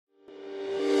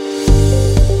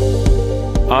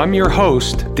I'm your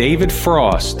host, David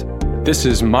Frost. This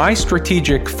is my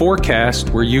strategic forecast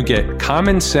where you get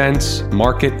common sense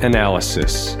market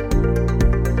analysis.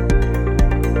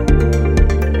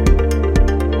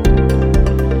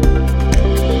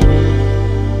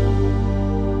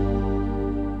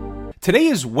 Today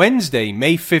is Wednesday,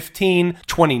 May 15,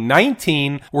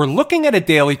 2019. We're looking at a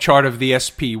daily chart of the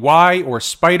SPY or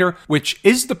SPDR, which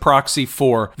is the proxy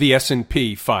for the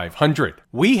S&P 500.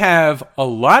 We have a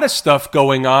lot of stuff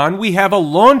going on. We have a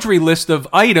laundry list of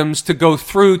items to go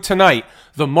through tonight.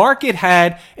 The market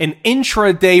had an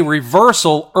intraday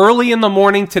reversal early in the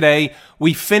morning today.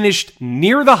 We finished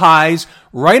near the highs,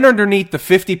 right underneath the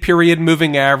 50-period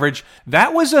moving average.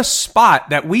 That was a spot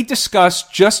that we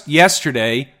discussed just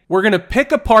yesterday. We're going to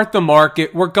pick apart the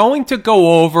market. We're going to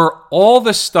go over all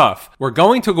the stuff. We're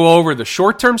going to go over the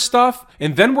short-term stuff,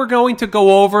 and then we're going to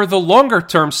go over the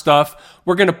longer-term stuff.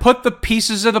 We're going to put the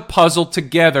pieces of the puzzle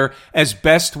together as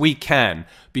best we can.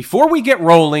 Before we get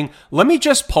rolling, let me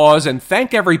just pause and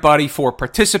thank everybody for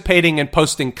participating and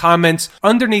posting comments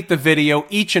underneath the video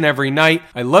each and every night.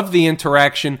 I love the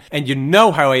interaction, and you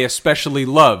know how I especially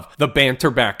love the banter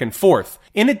back and forth.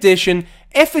 In addition,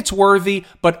 if it's worthy,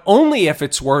 but only if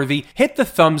it's worthy, hit the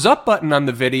thumbs up button on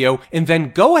the video and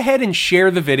then go ahead and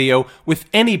share the video with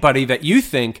anybody that you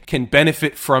think can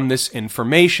benefit from this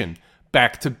information.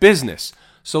 Back to business.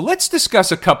 So let's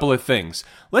discuss a couple of things.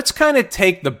 Let's kind of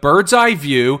take the bird's eye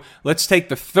view, let's take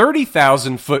the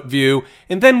 30,000 foot view,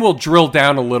 and then we'll drill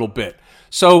down a little bit.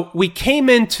 So we came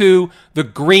into the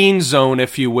green zone,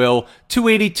 if you will,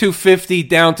 280.250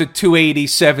 down to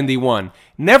 280.71.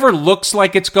 Never looks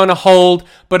like it's going to hold,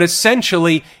 but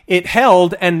essentially it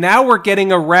held, and now we're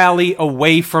getting a rally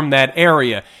away from that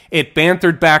area. It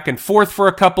bantered back and forth for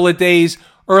a couple of days.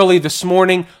 Early this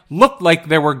morning, looked like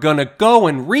they were going to go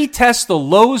and retest the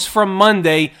lows from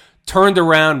Monday, turned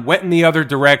around, went in the other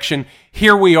direction.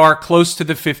 Here we are close to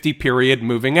the 50-period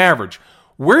moving average.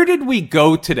 Where did we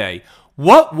go today?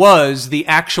 What was the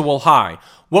actual high?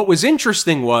 What was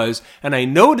interesting was, and I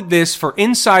noted this for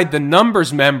Inside the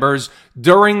Numbers members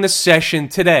during the session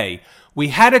today, we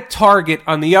had a target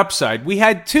on the upside. We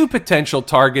had two potential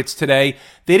targets today.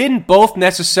 They didn't both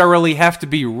necessarily have to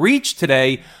be reached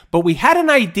today, but we had an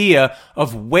idea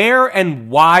of where and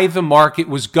why the market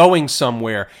was going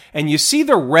somewhere. And you see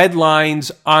the red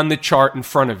lines on the chart in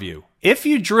front of you. If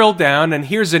you drill down, and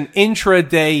here's an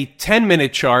intraday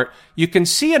 10-minute chart, you can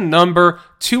see a number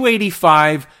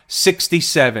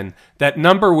 285.67. That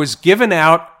number was given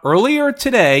out earlier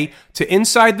today to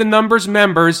Inside the Numbers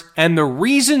members, and the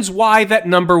reasons why that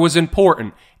number was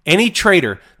important. Any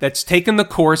trader that's taken the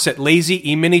course at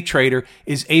Lazy E-mini Trader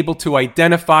is able to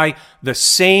identify the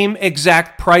same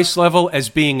exact price level as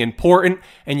being important,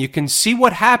 and you can see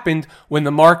what happened when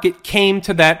the market came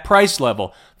to that price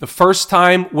level. The first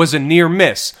time was a near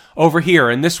miss over here,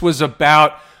 and this was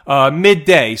about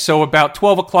midday, so about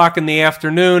 12 o'clock in the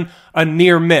afternoon, a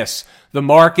near miss. The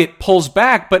market pulls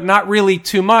back, but not really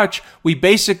too much. We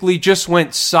basically just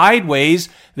went sideways.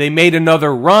 They made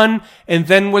another run and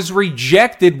then was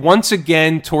rejected once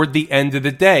again toward the end of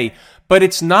the day. But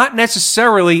it's not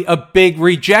necessarily a big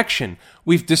rejection.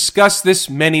 We've discussed this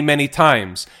many, many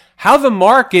times. How the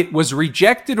market was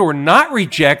rejected or not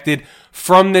rejected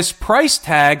from this price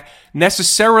tag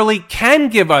necessarily can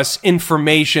give us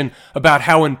information about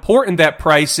how important that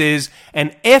price is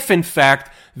and if, in fact,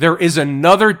 there is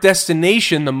another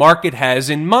destination the market has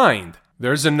in mind.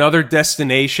 There's another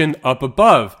destination up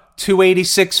above,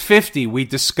 286.50. We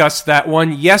discussed that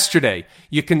one yesterday.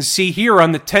 You can see here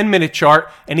on the 10-minute chart,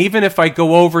 and even if I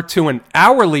go over to an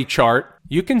hourly chart,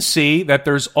 you can see that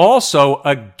there's also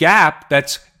a gap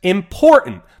that's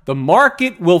important. The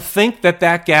market will think that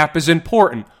that gap is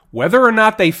important. Whether or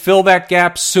not they fill that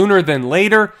gap sooner than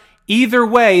later, either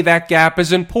way, that gap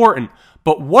is important.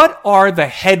 But what are the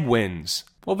headwinds?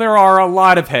 Well, there are a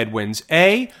lot of headwinds.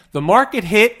 A, the market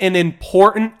hit an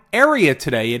important area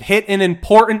today. It hit an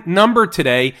important number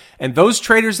today, and those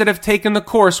traders that have taken the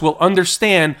course will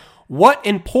understand what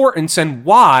importance and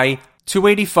why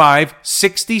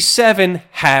 285.67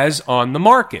 has on the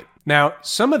market. Now,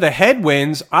 some of the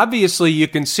headwinds, obviously you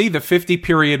can see the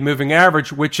 50-period moving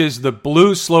average, which is the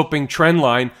blue sloping trend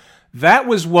line. That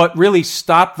was what really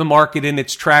stopped the market in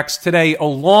its tracks today,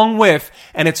 along with,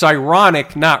 and it's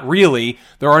ironic, not really,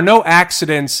 there are no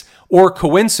accidents or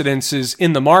coincidences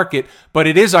in the market, but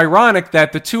it is ironic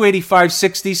that the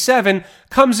 285.67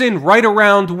 comes in right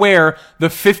around where the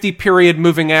 50-period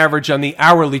moving average on the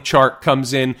hourly chart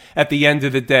comes in at the end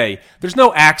of the day. There's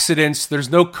no accidents, there's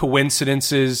no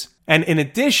coincidences. And in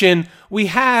addition, we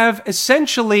have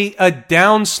essentially a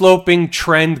downsloping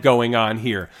trend going on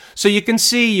here. So you can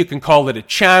see, you can call it a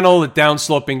channel, a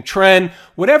downsloping trend,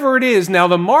 whatever it is. Now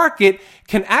the market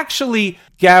can actually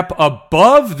gap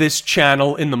above this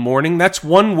channel in the morning. That's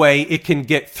one way it can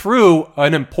get through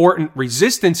an important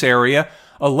resistance area,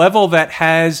 a level that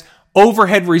has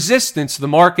overhead resistance. The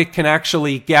market can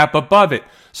actually gap above it.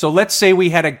 So let's say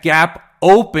we had a gap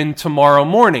open tomorrow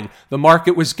morning. The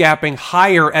market was gapping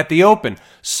higher at the open,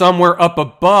 somewhere up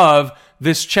above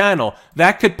this channel.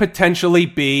 That could potentially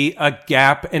be a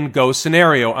gap and go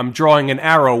scenario. I'm drawing an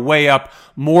arrow way up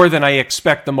more than I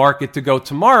expect the market to go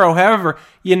tomorrow. However,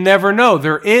 you never know.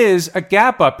 There is a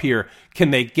gap up here. Can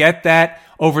they get that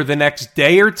over the next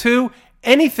day or two?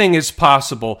 Anything is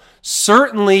possible.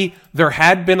 Certainly, there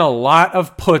had been a lot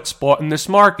of puts bought in this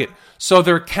market, so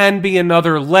there can be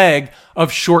another leg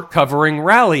of short covering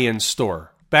rally in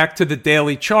store. Back to the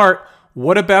daily chart,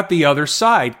 what about the other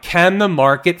side? Can the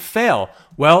market fail?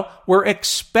 Well, we're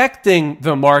expecting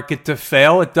the market to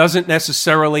fail. It doesn't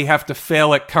necessarily have to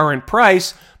fail at current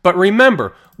price, but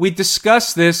remember, we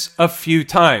discussed this a few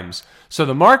times. So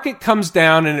the market comes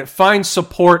down and it finds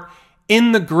support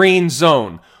in the green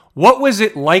zone. What was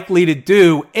it likely to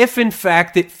do if, in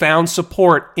fact, it found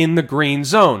support in the green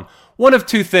zone? One of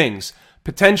two things.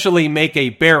 Potentially make a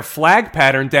bear flag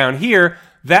pattern down here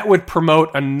that would promote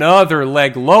another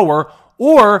leg lower,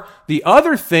 or the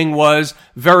other thing was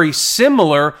very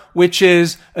similar, which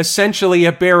is essentially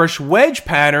a bearish wedge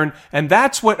pattern, and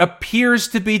that's what appears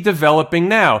to be developing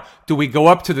now. Do we go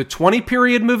up to the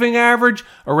 20-period moving average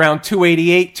around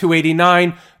 288,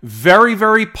 289? Very,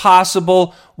 very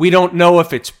possible. We don't know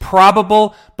if it's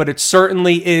probable, but it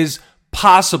certainly is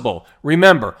possible.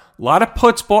 Remember, a lot of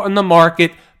puts bought in the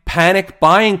market. Panic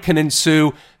buying can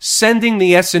ensue, sending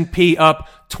the S&P up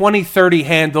 20, 30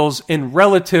 handles in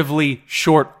relatively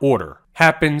short order.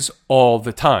 Happens all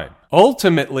the time.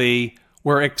 Ultimately,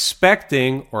 we're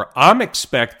expecting, or I'm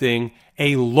expecting,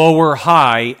 a lower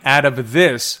high out of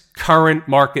this current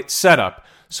market setup.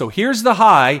 So here's the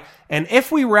high, and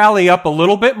if we rally up a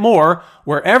little bit more,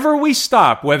 wherever we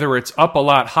stop, whether it's up a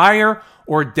lot higher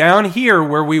or down here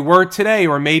where we were today,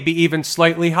 or maybe even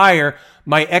slightly higher,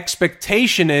 my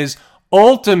expectation is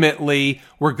ultimately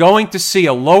we're going to see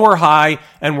a lower high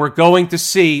and we're going to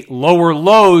see lower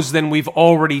lows than we've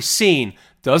already seen.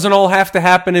 Doesn't all have to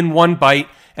happen in one bite.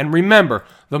 And remember,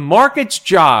 the market's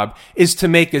job is to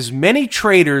make as many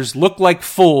traders look like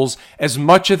fools as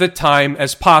much of the time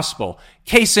as possible.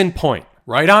 Case in point,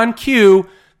 right on cue,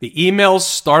 the emails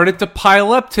started to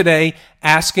pile up today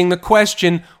asking the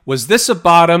question, was this a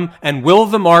bottom and will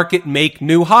the market make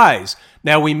new highs?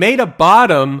 Now, we made a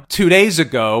bottom 2 days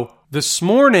ago. This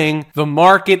morning, the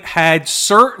market had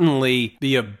certainly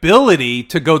the ability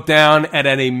to go down and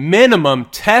at a minimum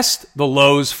test the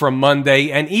lows from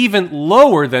Monday and even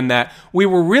lower than that. We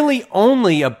were really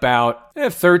only about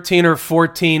 13 or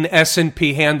 14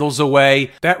 S&P handles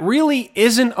away. That really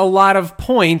isn't a lot of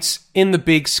points in the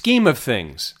big scheme of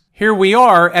things. Here we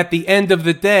are at the end of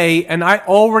the day, and I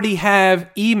already have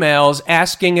emails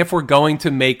asking if we're going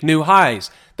to make new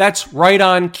highs. That's right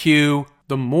on cue.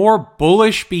 The more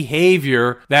bullish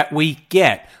behavior that we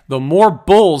get, the more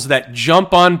bulls that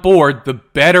jump on board, the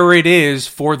better it is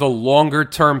for the longer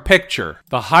term picture.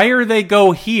 The higher they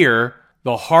go here,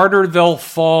 the harder they'll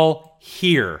fall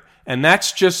here. And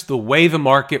that's just the way the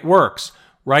market works.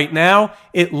 Right now,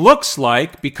 it looks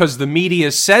like, because the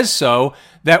media says so,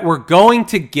 that we're going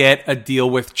to get a deal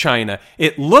with China.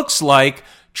 It looks like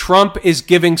Trump is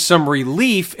giving some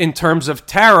relief in terms of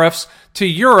tariffs to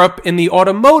Europe in the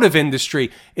automotive industry.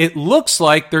 It looks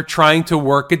like they're trying to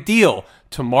work a deal.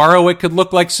 Tomorrow it could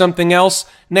look like something else.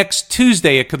 Next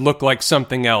Tuesday it could look like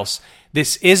something else.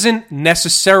 This isn't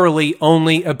necessarily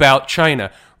only about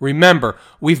China. Remember,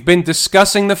 we've been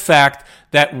discussing the fact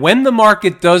that when the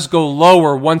market does go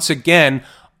lower once again,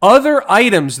 other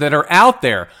items that are out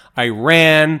there,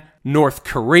 Iran, North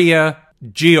Korea,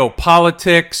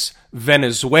 geopolitics,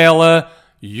 Venezuela,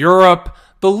 Europe,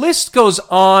 the list goes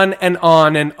on and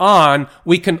on and on.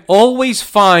 We can always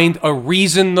find a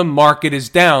reason the market is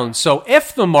down. So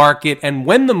if the market and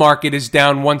when the market is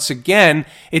down once again,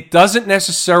 it doesn't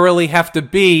necessarily have to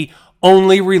be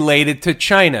only related to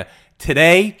China.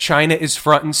 Today, China is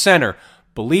front and center.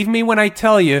 Believe me when I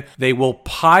tell you, they will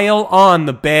pile on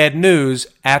the bad news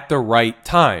at the right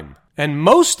time. And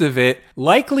most of it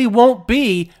likely won't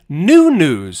be new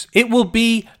news. It will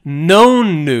be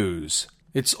known news.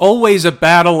 It's always a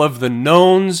battle of the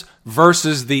knowns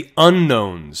versus the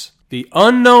unknowns. The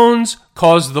unknowns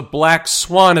cause the black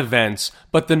swan events,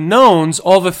 but the knowns,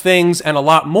 all the things and a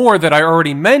lot more that I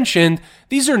already mentioned,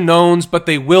 these are knowns, but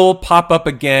they will pop up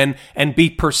again and be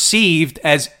perceived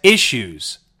as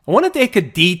issues. I want to take a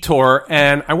detour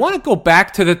and I want to go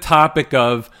back to the topic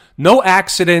of no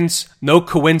accidents, no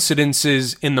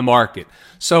coincidences in the market.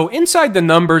 So Inside the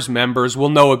Numbers members will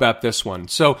know about this one.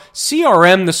 So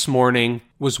CRM this morning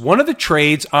was one of the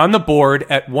trades on the board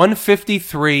at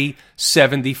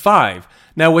 153.75.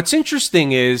 Now what's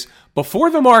interesting is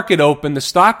before the market opened, the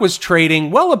stock was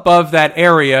trading well above that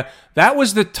area. That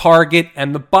was the target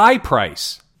and the buy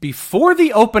price. Before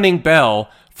the opening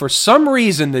bell, for some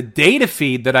reason, the data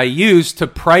feed that I used to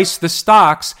price the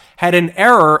stocks had an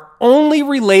error only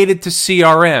related to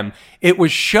CRM. It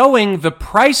was showing the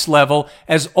price level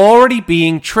as already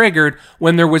being triggered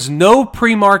when there was no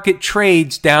pre-market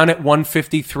trades down at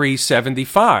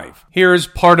 153.75. Here's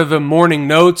part of the morning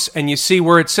notes, and you see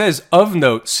where it says, of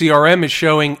note, CRM is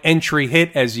showing entry hit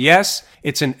as yes.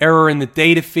 It's an error in the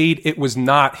data feed. It was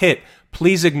not hit.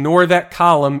 Please ignore that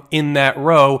column in that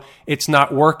row. It's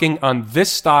not working on this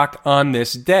stock on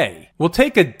this day. We'll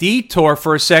take a detour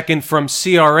for a second from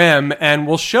CRM and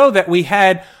we'll show that we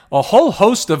had a whole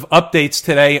host of updates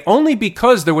today only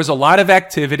because there was a lot of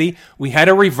activity. We had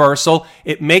a reversal.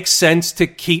 It makes sense to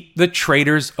keep the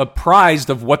traders apprised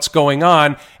of what's going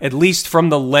on, at least from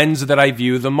the lens that I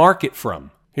view the market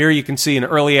from. Here you can see an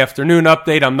early afternoon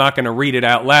update. I'm not going to read it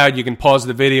out loud. You can pause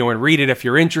the video and read it if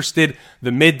you're interested.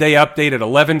 The midday update at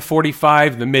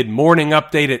 11:45, the mid-morning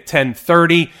update at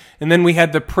 10:30, and then we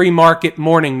had the pre-market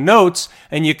morning notes,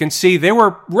 and you can see they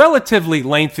were relatively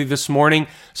lengthy this morning,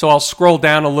 so I'll scroll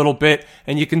down a little bit,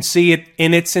 and you can see it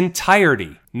in its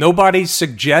entirety. Nobody's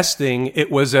suggesting it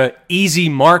was an easy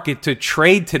market to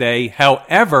trade today.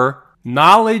 However,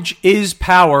 knowledge is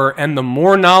power, and the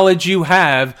more knowledge you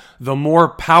have, the more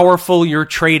powerful your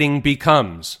trading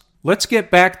becomes. Let's get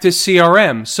back to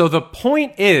CRM. So the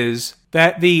point is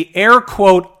that the air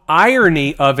quote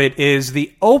irony of it is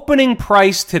the opening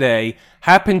price today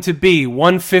happened to be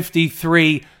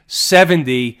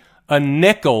 153.70, a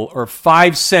nickel or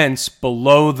 5 cents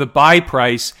below the buy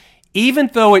price, even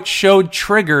though it showed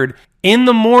triggered in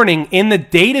the morning in the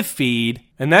data feed.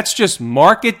 And that's just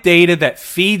market data that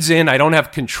feeds in. I don't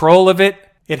have control of it.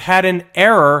 It had an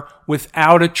error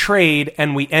without a trade,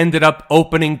 and we ended up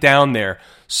opening down there.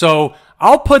 So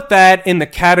I'll put that in the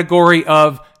category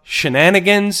of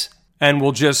shenanigans, and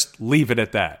we'll just leave it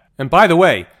at that. And by the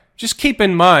way, just keep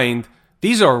in mind,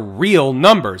 these are real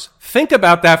numbers. Think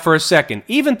about that for a second.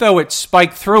 Even though it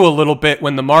spiked through a little bit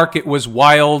when the market was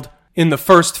wild in the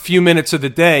first few minutes of the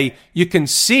day, you can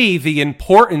see the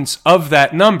importance of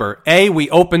that number. A, we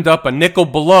opened up a nickel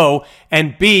below,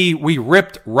 and B, we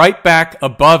ripped right back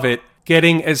above it,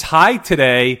 getting as high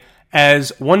today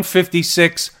as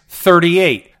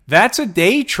 156.38. That's a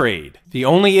day trade. The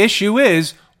only issue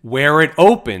is where it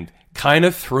opened. Kind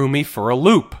of threw me for a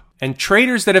loop. And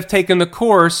traders that have taken the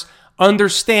course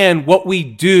understand what we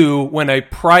do when a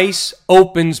price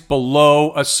opens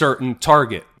below a certain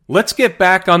target. Let's get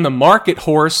back on the market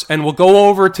horse and we'll go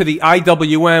over to the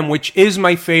IWM, which is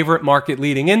my favorite market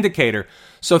leading indicator.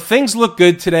 So things look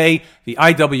good today. The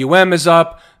IWM is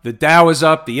up, the Dow is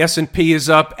up, the S&P is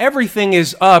up. Everything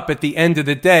is up at the end of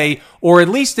the day, or at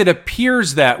least it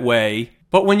appears that way.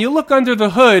 But when you look under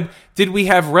the hood, did we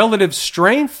have relative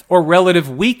strength or relative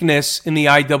weakness in the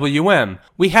IWM?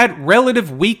 We had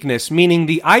relative weakness, meaning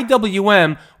the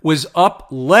IWM was up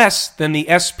less than the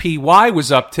SPY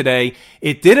was up today.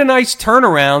 It did a nice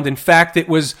turnaround. In fact, it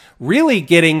was really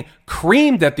getting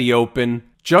creamed at the open,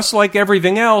 just like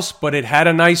everything else, but it had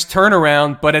a nice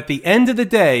turnaround. But at the end of the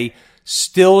day,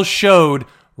 still showed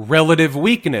relative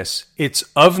weakness. It's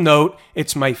of note.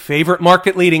 It's my favorite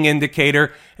market leading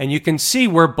indicator, and you can see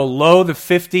we're below the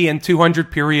 50 and 200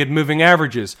 period moving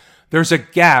averages. There's a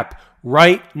gap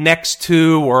right next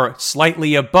to or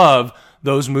slightly above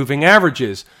those moving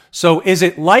averages. So is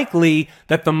it likely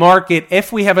that the market,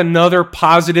 if we have another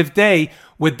positive day,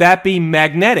 would that be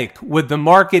magnetic? Would the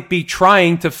market be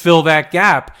trying to fill that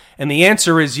gap? And the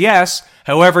answer is yes.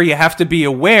 However, you have to be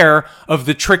aware of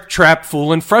the trick, trap,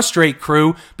 fool, and frustrate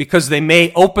crew, because they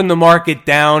may open the market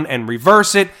down and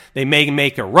reverse it. They may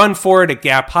make a run for it, a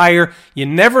gap higher. You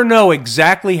never know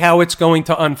exactly how it's going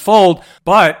to unfold.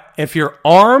 But if you're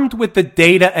armed with the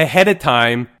data ahead of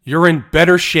time, you're in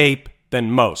better shape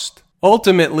than most.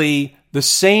 Ultimately, the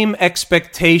same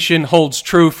expectation holds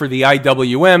true for the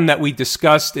IWM that we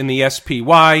discussed in the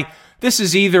SPY. This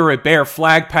is either a bear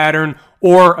flag pattern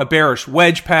or a bearish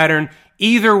wedge pattern.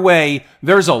 Either way,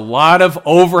 there's a lot of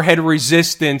overhead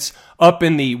resistance up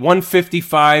in the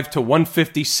 155 to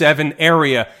 157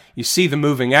 area. You see the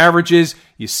moving averages,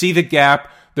 you see the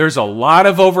gap. There's a lot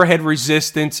of overhead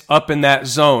resistance up in that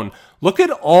zone. Look at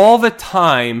all the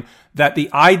time that the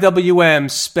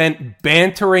IWM spent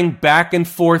bantering back and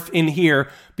forth in here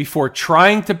before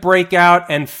trying to break out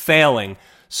and failing.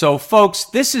 So folks,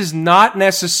 this is not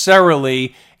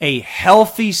necessarily a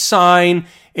healthy sign.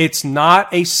 It's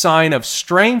not a sign of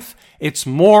strength. It's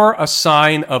more a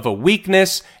sign of a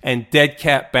weakness and dead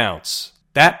cat bounce.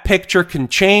 That picture can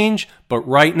change, but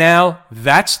right now,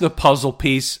 that's the puzzle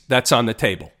piece that's on the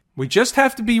table. We just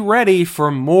have to be ready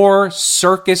for more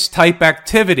circus-type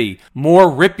activity, more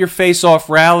rip-your-face-off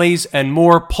rallies, and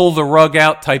more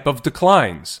pull-the-rug-out type of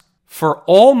declines. For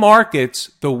all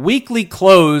markets, the weekly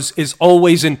close is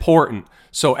always important.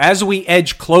 So as we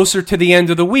edge closer to the end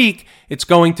of the week, it's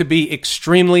going to be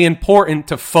extremely important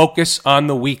to focus on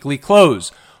the weekly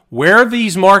close. Where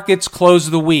these markets close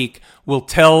the week will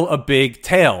tell a big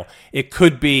tale. It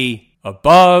could be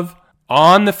above,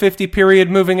 on the 50-period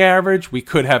moving average. We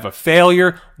could have a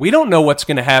failure. We don't know what's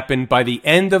going to happen by the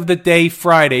end of the day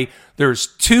Friday. There's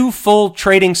 2 full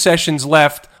trading sessions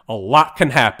left. A lot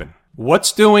can happen.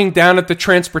 What's doing down at the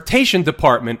transportation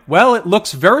department? Well, it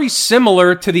looks very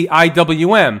similar to the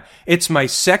IWM. It's my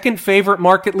second favorite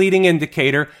market leading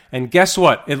indicator, and guess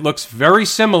what? It looks very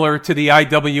similar to the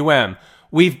IWM.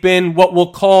 We've been what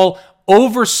we'll call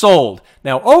oversold.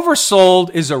 Now,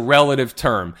 oversold is a relative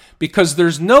term because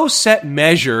there's no set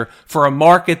measure for a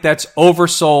market that's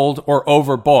oversold or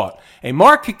overbought. A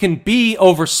market can be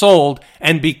oversold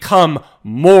and become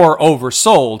more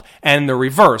oversold, and the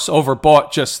reverse,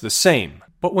 overbought just the same.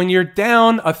 But when you're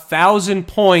down 1,000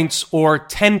 points or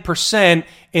 10%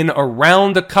 in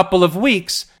around a couple of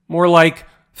weeks, more like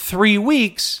 3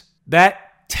 weeks, that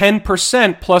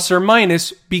 10% plus or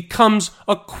minus becomes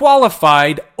a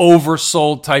qualified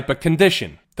oversold type of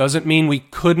condition. Doesn't mean we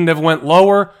couldn't have went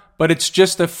lower, but it's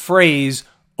just a phrase,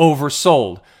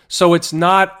 oversold. So it's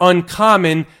not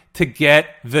uncommon to get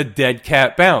the dead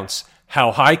cat bounce.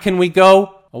 How high can we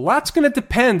go? A lot's going to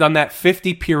depend on that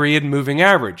 50-period moving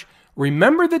average.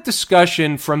 Remember the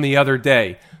discussion from the other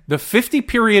day. The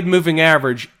 50-period moving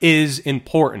average is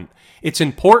important. It's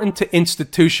important to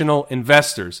institutional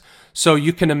investors. So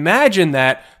you can imagine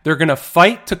that they're going to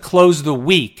fight to close the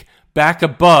week back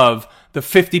above the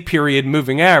 50-period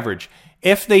moving average.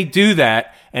 If they do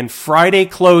that and Friday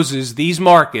closes these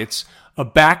markets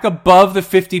back above the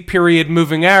 50-period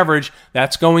moving average,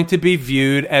 that's going to be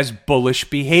viewed as bullish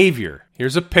behavior.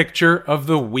 Here's a picture of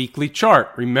the weekly chart.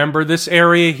 Remember this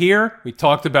area here? We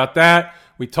talked about that.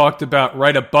 We talked about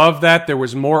right above that, there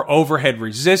was more overhead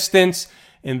resistance.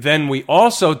 And then we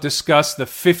also discussed the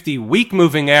 50-week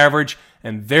moving average,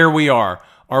 and there we are.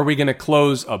 Are we going to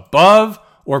close above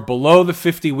or below the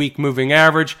 50-week moving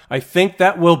average? I think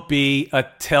that will be a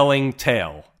telling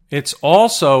tale. It's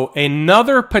also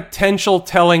another potential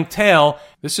telling tale.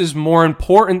 This is more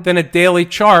important than a daily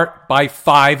chart by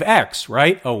 5x,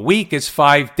 right? A week is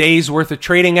 5 days worth of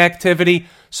trading activity.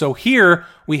 So here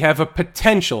we have a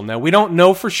potential. Now, we don't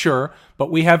know for sure, but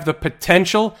we have the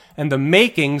potential and the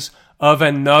makings of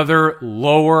another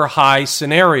lower high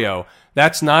scenario.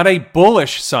 That's not a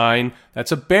bullish sign.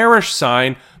 That's a bearish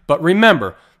sign. But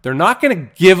remember, they're not going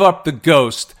to give up the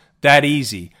ghost that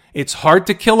easy. It's hard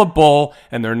to kill a bull,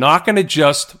 and they're not going to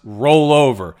just roll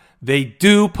over. They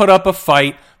do put up a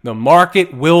fight. The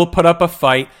market will put up a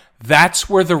fight. That's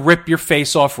where the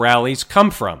rip-your-face-off rallies come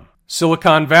from.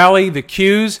 Silicon Valley, the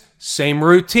Qs, same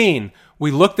routine. We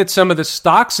looked at some of the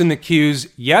stocks in the Qs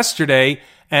yesterday,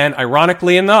 and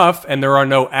ironically enough, and there are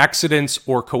no accidents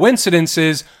or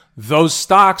coincidences, those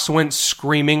stocks went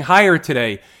screaming higher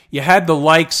today. You had the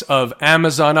likes of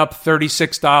Amazon up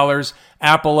 $36,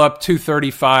 Apple up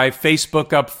 $235,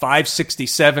 Facebook up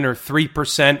 $567 or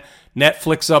 3%,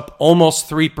 Netflix up almost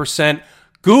 3%,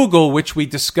 Google, which we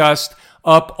discussed,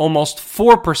 up almost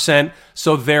 4%.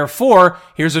 So therefore,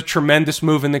 here's a tremendous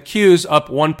move in the Qs, up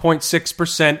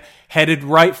 1.6%, headed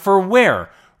right for where?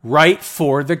 Right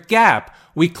for the gap.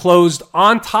 We closed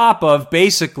on top of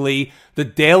basically the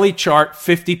daily chart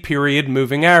 50-period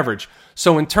moving average.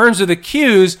 So in terms of the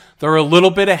Qs, they're a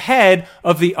little bit ahead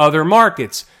of the other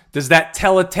markets. Does that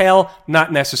tell a tale?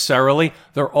 Not necessarily.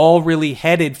 They're all really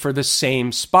headed for the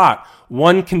same spot.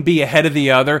 One can be ahead of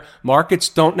the other. Markets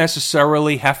don't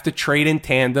necessarily have to trade in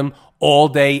tandem all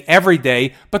day, every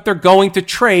day, but they're going to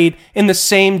trade in the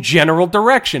same general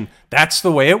direction. That's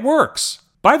the way it works.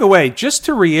 By the way, just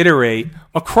to reiterate,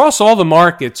 across all the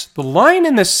markets, the line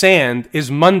in the sand is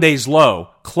Monday's low,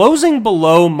 closing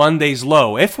below Monday's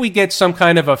low. If we get some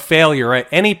kind of a failure at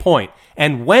any point,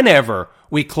 and whenever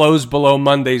we close below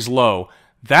Monday's low,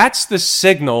 that's the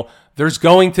signal there's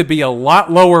going to be a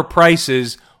lot lower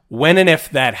prices when and if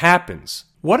that happens.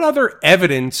 What other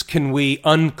evidence can we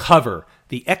uncover?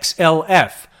 The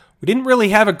XLF. We didn't really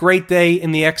have a great day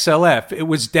in the XLF. It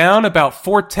was down about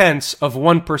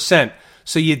 0.4%.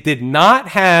 So you did not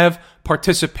have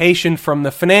participation from the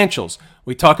financials.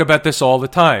 We talk about this all the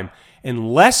time.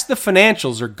 Unless the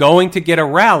financials are going to get a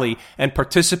rally and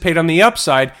participate on the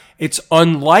upside, it's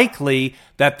unlikely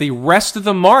that the rest of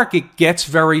the market gets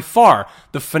very far.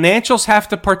 The financials have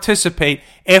to participate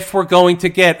if we're going to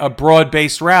get a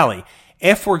broad-based rally.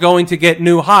 If we're going to get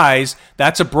new highs,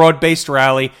 that's a broad-based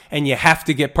rally, and you have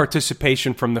to get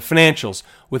participation from the financials.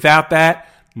 Without that,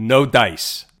 no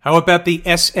dice. How about the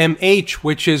SMH,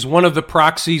 which is one of the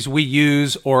proxies we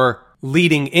use, or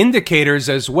leading indicators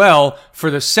as well,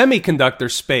 for the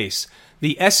semiconductor space?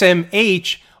 The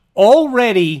SMH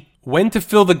already went to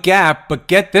fill the gap, but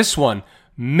get this one,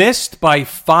 missed by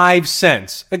 5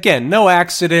 cents. Again, no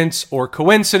accidents or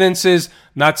coincidences.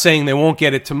 Not saying they won't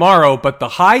get it tomorrow, but the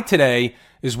high today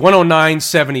is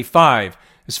 109.75.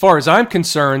 As far as I'm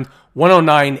concerned,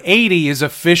 109.80 is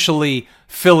officially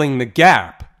filling the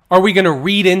gap. Are we going to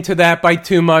read into that by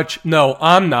too much? No,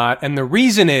 I'm not. And the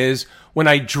reason is, when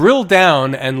I drill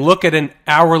down and look at an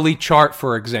hourly chart,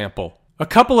 for example, a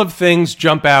couple of things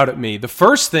jump out at me. The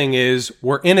first thing is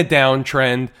we're in a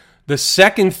downtrend. The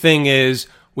second thing is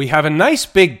we have a nice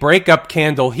big breakup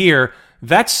candle here.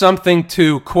 That's something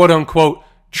to quote unquote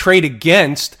trade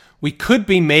against. We could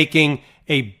be making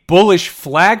a bullish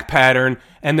flag pattern,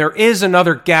 and there is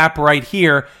another gap right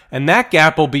here, and that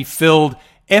gap will be filled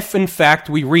if in fact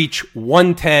we reach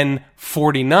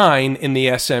 110.49 in the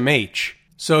SMH.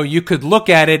 So you could look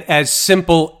at it as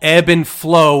simple ebb and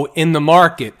flow in the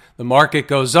market. The market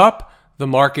goes up, the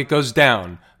market goes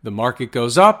down. The market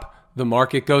goes up, the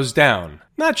market goes down.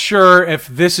 Not sure if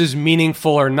this is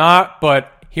meaningful or not,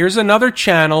 but here's another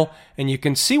channel, and you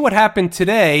can see what happened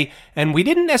today, and we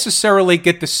didn't necessarily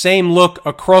get the same look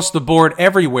across the board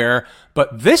everywhere,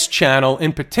 but this channel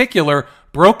in particular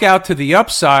broke out to the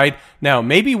upside. Now,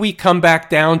 maybe we come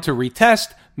back down to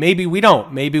retest, maybe we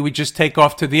don't. Maybe we just take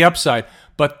off to the upside.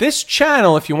 But this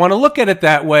channel, if you want to look at it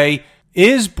that way,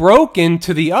 is broken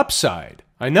to the upside.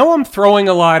 I know I'm throwing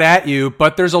a lot at you,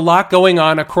 but there's a lot going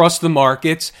on across the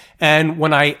markets. And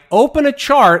when I open a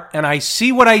chart and I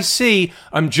see what I see,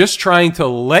 I'm just trying to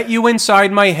let you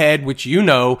inside my head, which you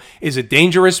know is a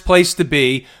dangerous place to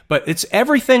be. But it's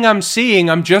everything I'm seeing.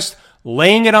 I'm just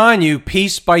laying it on you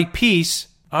piece by piece.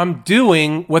 I'm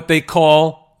doing what they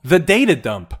call the data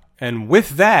dump. And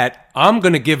with that, I'm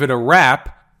going to give it a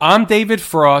wrap. I'm David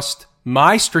Frost,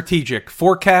 my strategic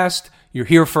forecast. You're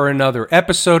here for another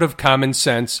episode of Common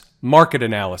Sense Market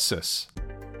Analysis.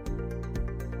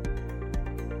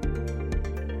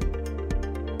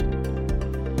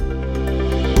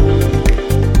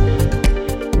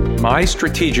 My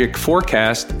Strategic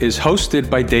Forecast is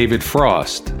hosted by David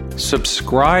Frost.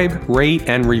 Subscribe, rate,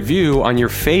 and review on your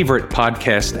favorite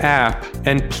podcast app,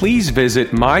 and please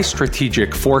visit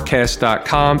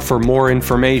mystrategicforecast.com for more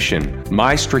information.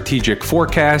 My Strategic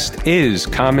Forecast is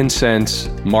common sense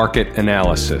market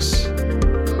analysis.